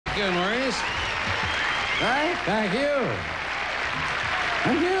Thank you, Maurice. Right? Thank you.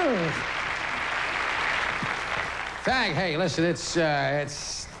 Thank you. Hey, listen, it's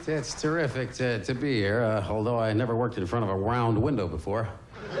terrific to be here, although I never worked in front of a round window before.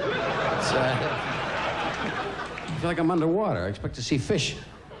 I feel like I'm underwater. I expect to see fish.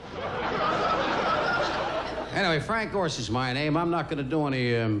 Anyway, Frank Gorshin is my name. I'm not going to do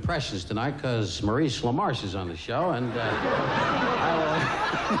any impressions tonight because Maurice LaMarche is on the show, and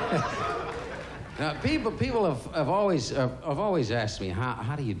now, people have always asked me,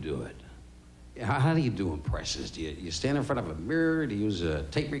 how do you do it? How do you do impressions? Do you stand in front of a mirror? Do you use a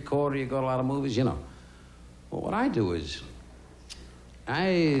tape recorder? You go to a lot of movies? You know. Well, what I do is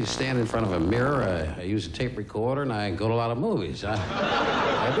I stand in front of a mirror, I use a tape recorder, and I go to a lot of movies. I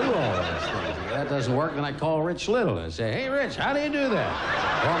do all those things. If that doesn't work, then I call Rich Little and say, hey, Rich, how do you do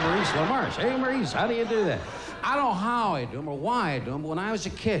that? Or Maurice LaMarche, hey, Maurice, how do you do that? I don't know how I do them or why I do them, but when I was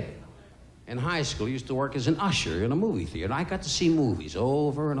a kid in high school, I used to work as an usher in a movie theater. I got to see movies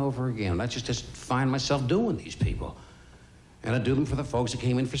over and over again. I just find myself doing these people. And I'd do them for the folks that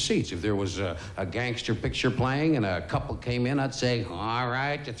came in for seats. If there was a gangster picture playing and a couple came in, I'd say, all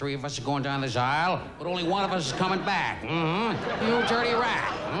right, the three of us are going down this aisle, but only one of us is coming back. Mm-hmm. You dirty rat.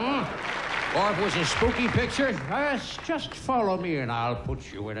 Mm-hmm. Or if it was a spooky picture, yes, just follow me and I'll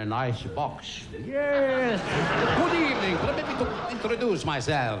put you in a nice box. Yes. Good evening. Permit me to introduce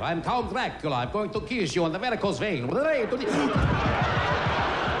myself. I'm Count Dracula. I'm going to kiss you on the varicose vein. Or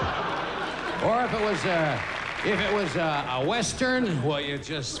if it was a Western, well, you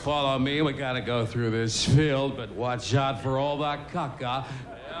just follow me. We gotta go through this field, but watch out for all that caca.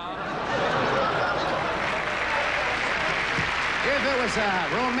 If it was a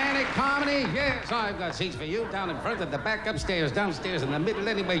romantic comedy, yes, I've got seats for you down in front, at the back, upstairs, downstairs, in the middle,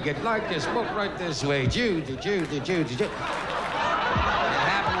 anyway you'd like to smoke right this way. Judy. It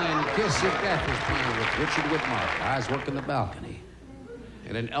happened when Kiss Your Death was playing with Richard Widmark. I was working the balcony.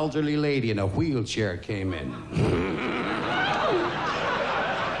 And an elderly lady in a wheelchair came in.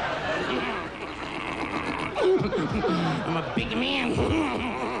 I'm a big man.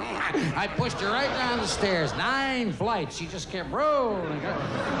 I pushed her right down the stairs, 9 flights. She just kept rolling.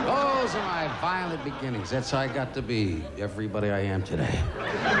 Those are my violent beginnings. That's how I got to be everybody I am today.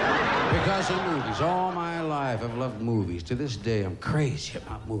 Because of movies. All my life, I've loved movies. To this day, I'm crazy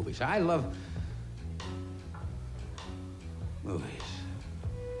about movies. I love movies.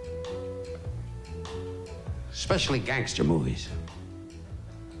 Especially gangster movies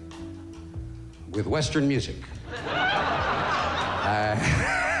with Western music.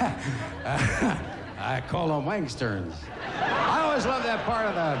 I call them wangsterns. I always love that part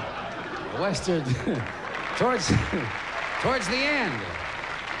of the Western towards the end.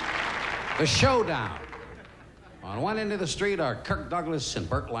 The showdown. On one end of the street are Kirk Douglas and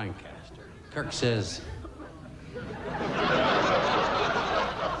Burt Lancaster. Kirk says,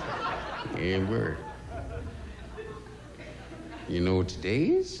 "Hey, Burt. You know what today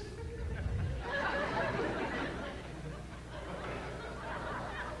is?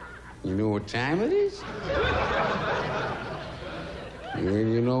 You know what time it is?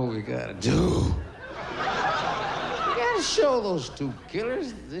 And you know what we gotta do? We gotta show those 2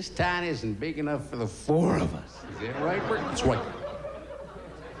 killers this town isn't big enough for the 4 of us. Is that right, Bert? That's right.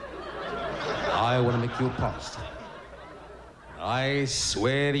 I want to make you a promise. I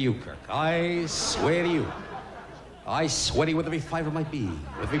swear to you, Kirk. I swear to you. I swear to you with every fiber of my being,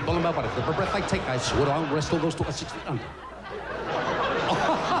 with every bone in my body, with every breath I take, I swear I'll wrestle those 2 at 6 feet under.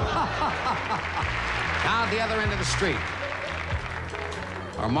 Now at the other end of the street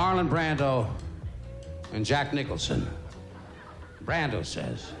are Marlon Brando and Jack Nicholson. Brando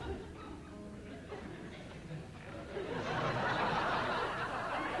says,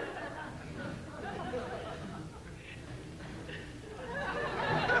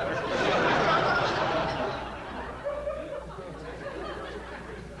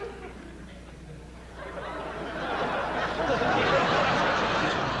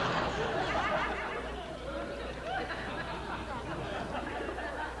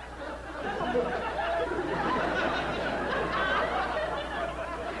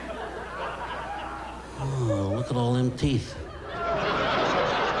 look at all them teeth.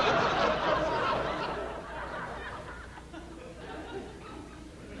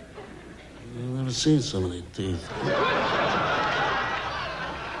 I've never seen so many teeth.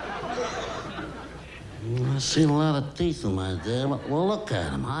 I've seen a lot of teeth in my day. Well, look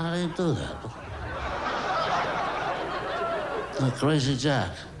at them. How do they do that? Like Crazy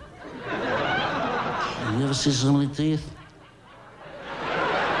Jack. You ever see so many teeth?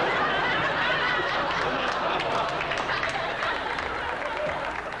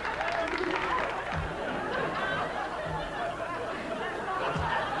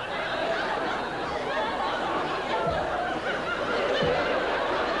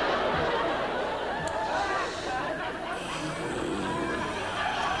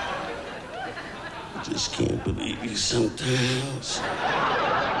 Just can't believe you sometimes.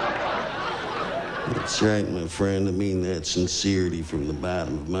 That's right, my friend. I mean that sincerity from the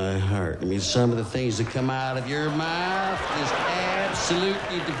bottom of my heart. I mean, some of the things that come out of your mouth just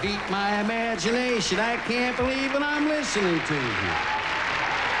absolutely defeat my imagination. I can't believe what I'm listening to here.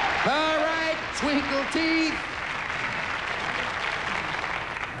 All right, twinkle teeth.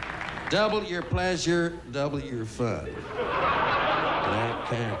 Double your pleasure, double your fun. When I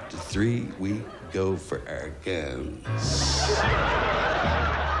count to 3, we go for our guns.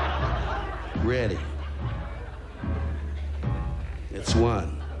 Ready. It's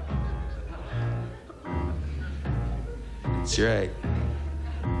 1. That's right.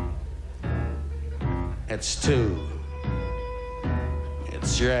 That's 2.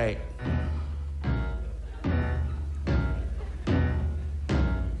 That's right.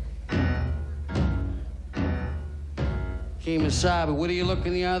 Kemosabe, what are you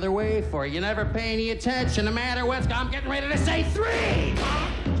looking the other way for? You never pay any attention, no matter what's... I'm getting ready to say 3!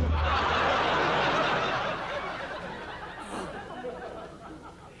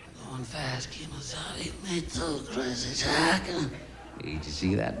 Going fast, Kemosabe. Me too, crazy Jack. Did you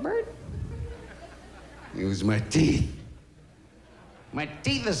see that, Bert? It was my teeth. My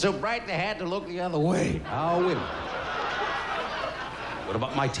teeth are so bright they had to look the other way. Oh, wait a minute. What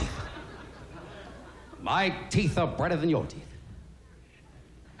about my teeth? My teeth are brighter than your teeth.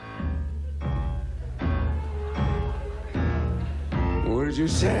 What did you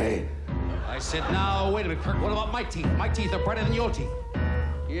say? I said, no, wait a minute, Kirk. What about my teeth? My teeth are brighter than your teeth.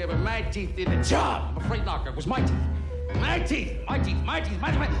 Yeah, but my teeth did the job. I'm afraid not, Kirk. It was my teeth. My teeth. My teeth. My teeth.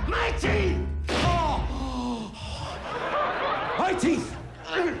 My teeth. My teeth. Oh. My teeth.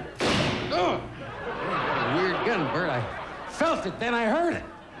 Oh. What a weird gun, Bert. I felt it, then I heard it.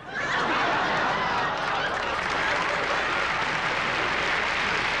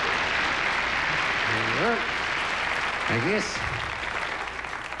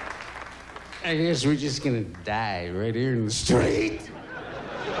 I guess we're just gonna die right here in the street.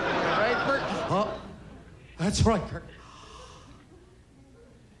 Right, Bert? Oh, that's right, Kirk.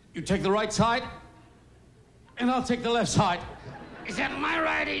 You take the right side, and I'll take the left side. Is that my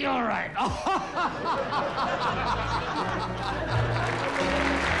right or your right?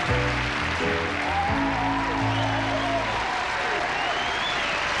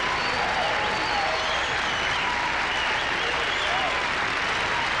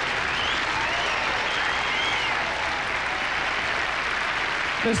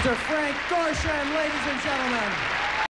 Mr. Frank Gorshin, ladies and gentlemen.